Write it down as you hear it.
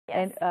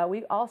Yes. And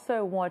we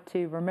also want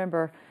to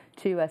remember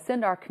to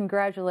send our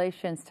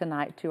congratulations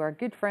tonight to our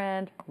good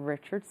friend,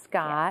 Richard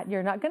Scott. Yes.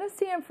 You're not going to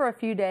see him for a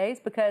few days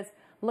because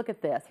look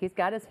at this. He's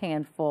got his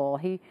hand full.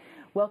 He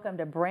welcomed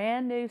a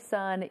brand new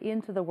son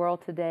into the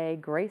world today,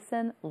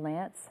 Grayson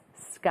Lance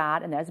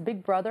Scott, and that's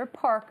big brother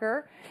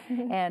Parker.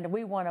 And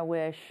we want to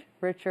wish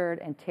Richard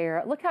and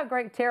Tara, look how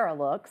great Tara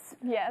looks.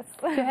 Yes.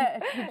 She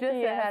just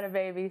had a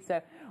baby, so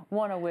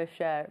want to wish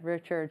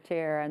Richard,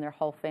 Tara, and their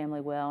whole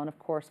family well. And of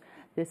course,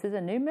 this is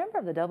a new member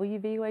of the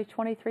Wvua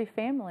 23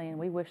 family, and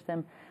we wish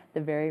them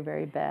the very,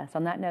 very best.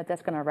 On that note,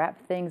 that's going to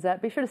wrap things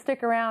up. Be sure to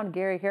stick around.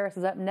 Gary Harris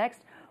is up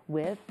next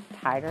with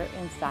Tiger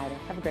Insider.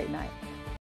 Have a great night.